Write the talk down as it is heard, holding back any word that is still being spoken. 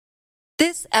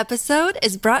This episode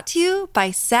is brought to you by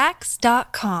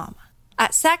Sax.com.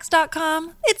 At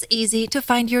Sax.com, it's easy to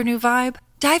find your new vibe.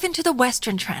 Dive into the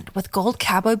Western trend with gold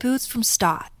cowboy boots from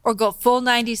Stott, or go full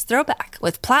 90s throwback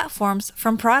with platforms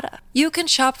from Prada. You can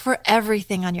shop for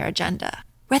everything on your agenda,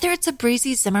 whether it's a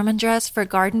breezy Zimmermann dress for a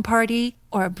garden party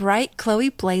or a bright Chloe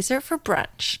blazer for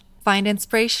brunch. Find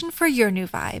inspiration for your new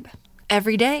vibe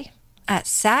every day at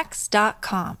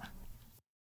Sax.com.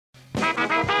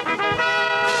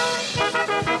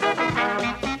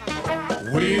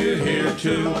 We're here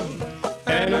to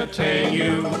entertain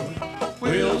you.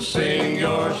 We'll sing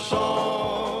your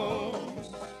songs.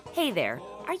 Hey there,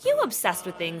 are you obsessed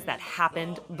with things that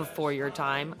happened before your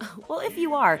time? Well, if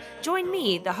you are, join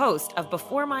me, the host of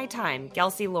Before My Time,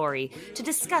 Kelsey Laurie, to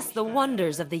discuss the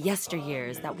wonders of the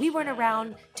yesteryears that we weren't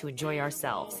around to enjoy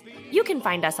ourselves. You can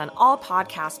find us on all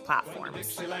podcast platforms.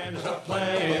 Dixieland's a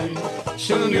playing,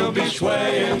 soon you'll be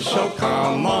swaying, so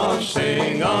come on,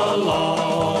 sing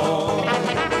along.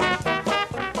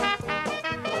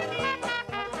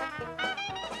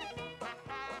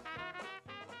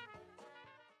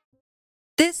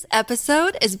 This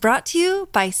episode is brought to you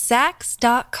by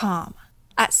Sax.com.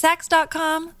 At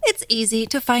Sax.com, it's easy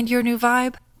to find your new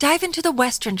vibe. Dive into the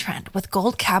Western trend with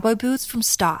gold cowboy boots from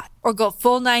Stott, or go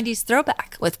full 90s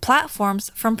throwback with platforms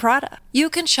from Prada. You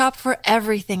can shop for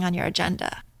everything on your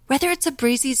agenda, whether it's a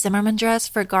breezy Zimmermann dress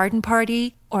for a garden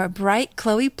party or a bright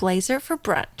Chloe blazer for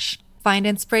brunch. Find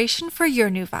inspiration for your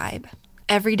new vibe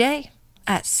every day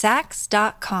at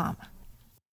Sax.com.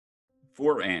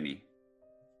 For Annie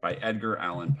by Edgar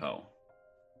Allan Poe.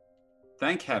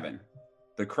 Thank heaven,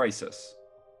 the crisis,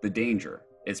 the danger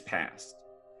is past,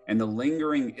 and the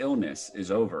lingering illness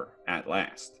is over at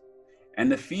last,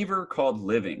 and the fever called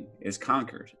living is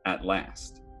conquered at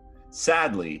last.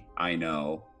 Sadly, I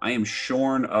know, I am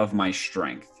shorn of my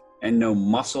strength, and no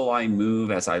muscle I move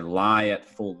as I lie at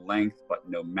full length, but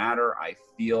no matter I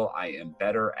feel I am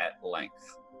better at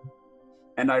length.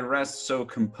 And I rest so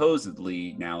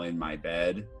composedly now in my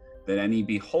bed, that any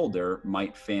beholder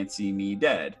might fancy me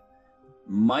dead,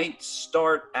 might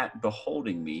start at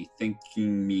beholding me,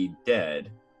 thinking me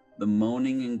dead. The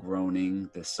moaning and groaning,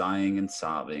 the sighing and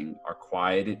sobbing are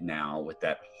quieted now with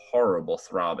that horrible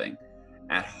throbbing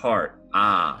at heart.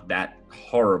 Ah, that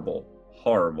horrible,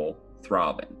 horrible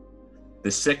throbbing.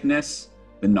 The sickness,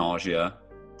 the nausea,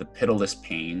 the pitiless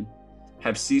pain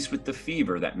have ceased with the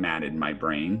fever that matted my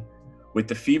brain, with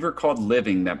the fever called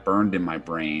living that burned in my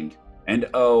brain. And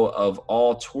oh, of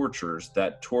all tortures,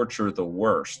 that torture the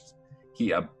worst,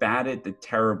 he abated the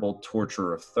terrible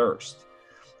torture of thirst.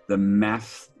 The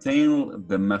methylene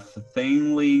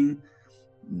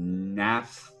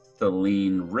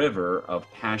naphthalene river of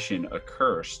passion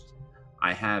accursed,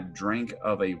 I have drank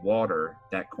of a water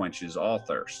that quenches all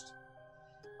thirst,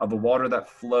 of a water that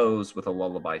flows with a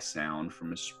lullaby sound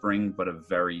from a spring but a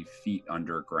very feet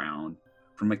underground,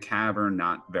 from a cavern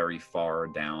not very far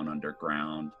down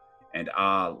underground. And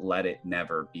ah, let it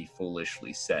never be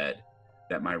foolishly said,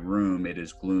 that my room it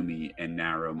is gloomy and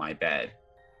narrow my bed.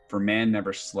 For man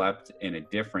never slept in a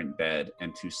different bed,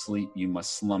 and to sleep you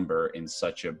must slumber in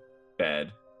such a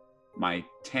bed. My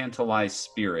tantalized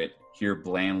spirit here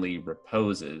blandly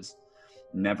reposes,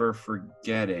 never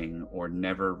forgetting or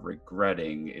never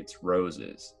regretting its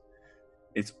roses,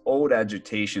 its old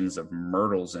agitations of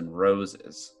myrtles and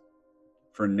roses.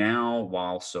 For now,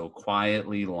 while so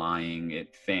quietly lying,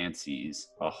 it fancies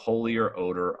a holier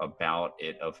odor about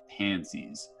it of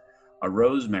pansies, a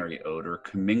rosemary odor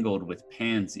commingled with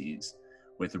pansies,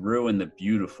 with rue and the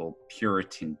beautiful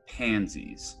Puritan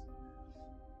pansies.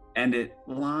 And it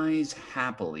lies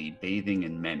happily bathing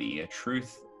in many a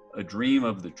dream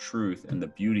of the truth and the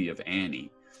beauty of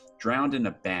Annie, drowned in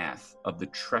a bath of the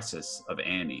tresses of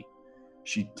Annie.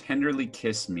 She tenderly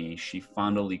kissed me, she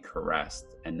fondly caressed,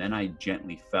 and then I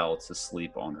gently fell to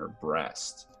sleep on her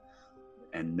breast.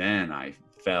 And then I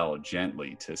fell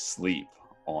gently to sleep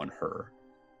on her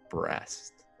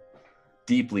breast.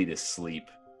 Deeply to sleep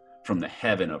from the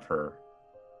heaven of her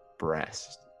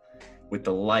breast. With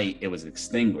the light, it was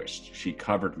extinguished. She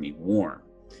covered me warm,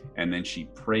 and then she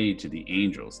prayed to the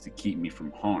angels to keep me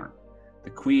from harm.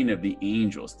 The queen of the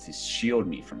angels to shield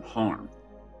me from harm.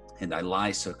 And I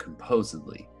lie so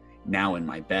composedly now in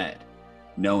my bed,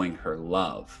 knowing her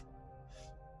love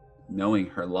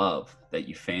that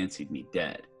you fancied me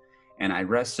dead. And I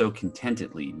rest so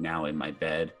contentedly now in my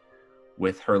bed,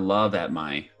 with her love at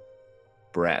my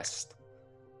breast,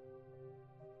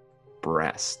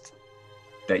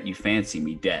 that you fancy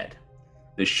me dead.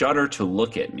 The shudder to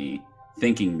look at me,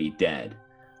 thinking me dead,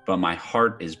 but my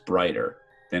heart is brighter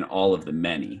than all of the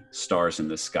many stars in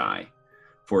the sky.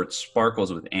 For it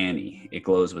sparkles with Annie, it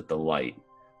glows with the light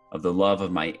of the love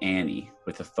of my Annie,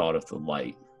 with the thought of the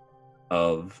light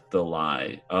of the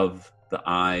lie of the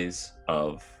eyes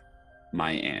of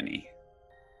my Annie.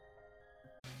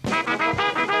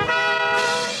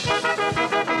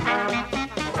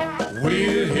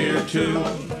 We're here to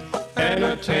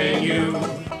entertain you.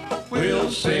 We'll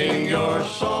sing your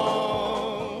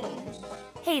songs.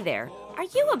 Hey there. Are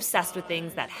you obsessed with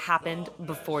things that happened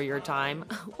before your time?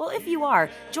 Well, if you are,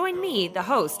 join me, the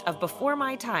host of Before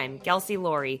My Time, Kelsey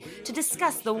Laurie, to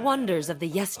discuss the wonders of the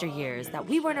yesteryears that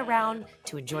we weren't around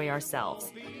to enjoy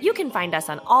ourselves. You can find us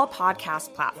on all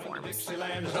podcast platforms.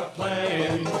 Dixieland's a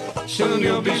playing, soon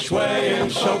you'll be swaying,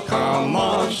 so come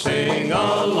on, sing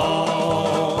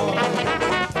along.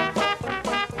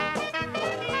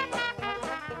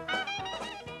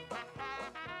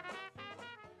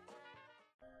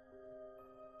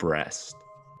 Breast.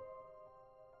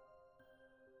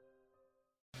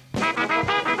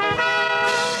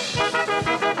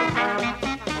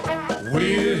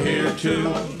 We're here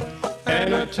to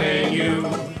entertain you.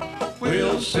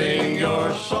 We'll sing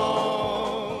your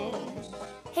songs.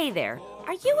 Hey there.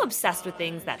 Are you obsessed with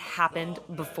things that happened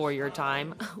before your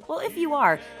time? Well, if you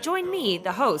are, join me,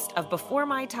 the host of Before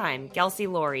My Time, Kelsey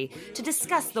Laurie, to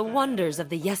discuss the wonders of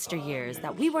the yesteryears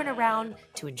that we weren't around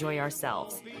to enjoy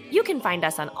ourselves. You can find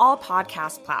us on all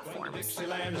podcast platforms.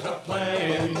 Dixieland's a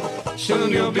playing, soon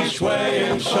you'll be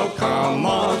swaying, so come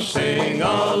on, sing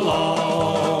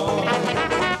along.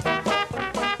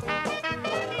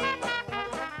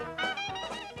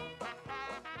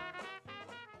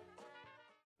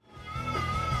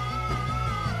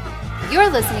 You're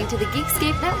listening to the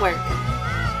Geekscape Network.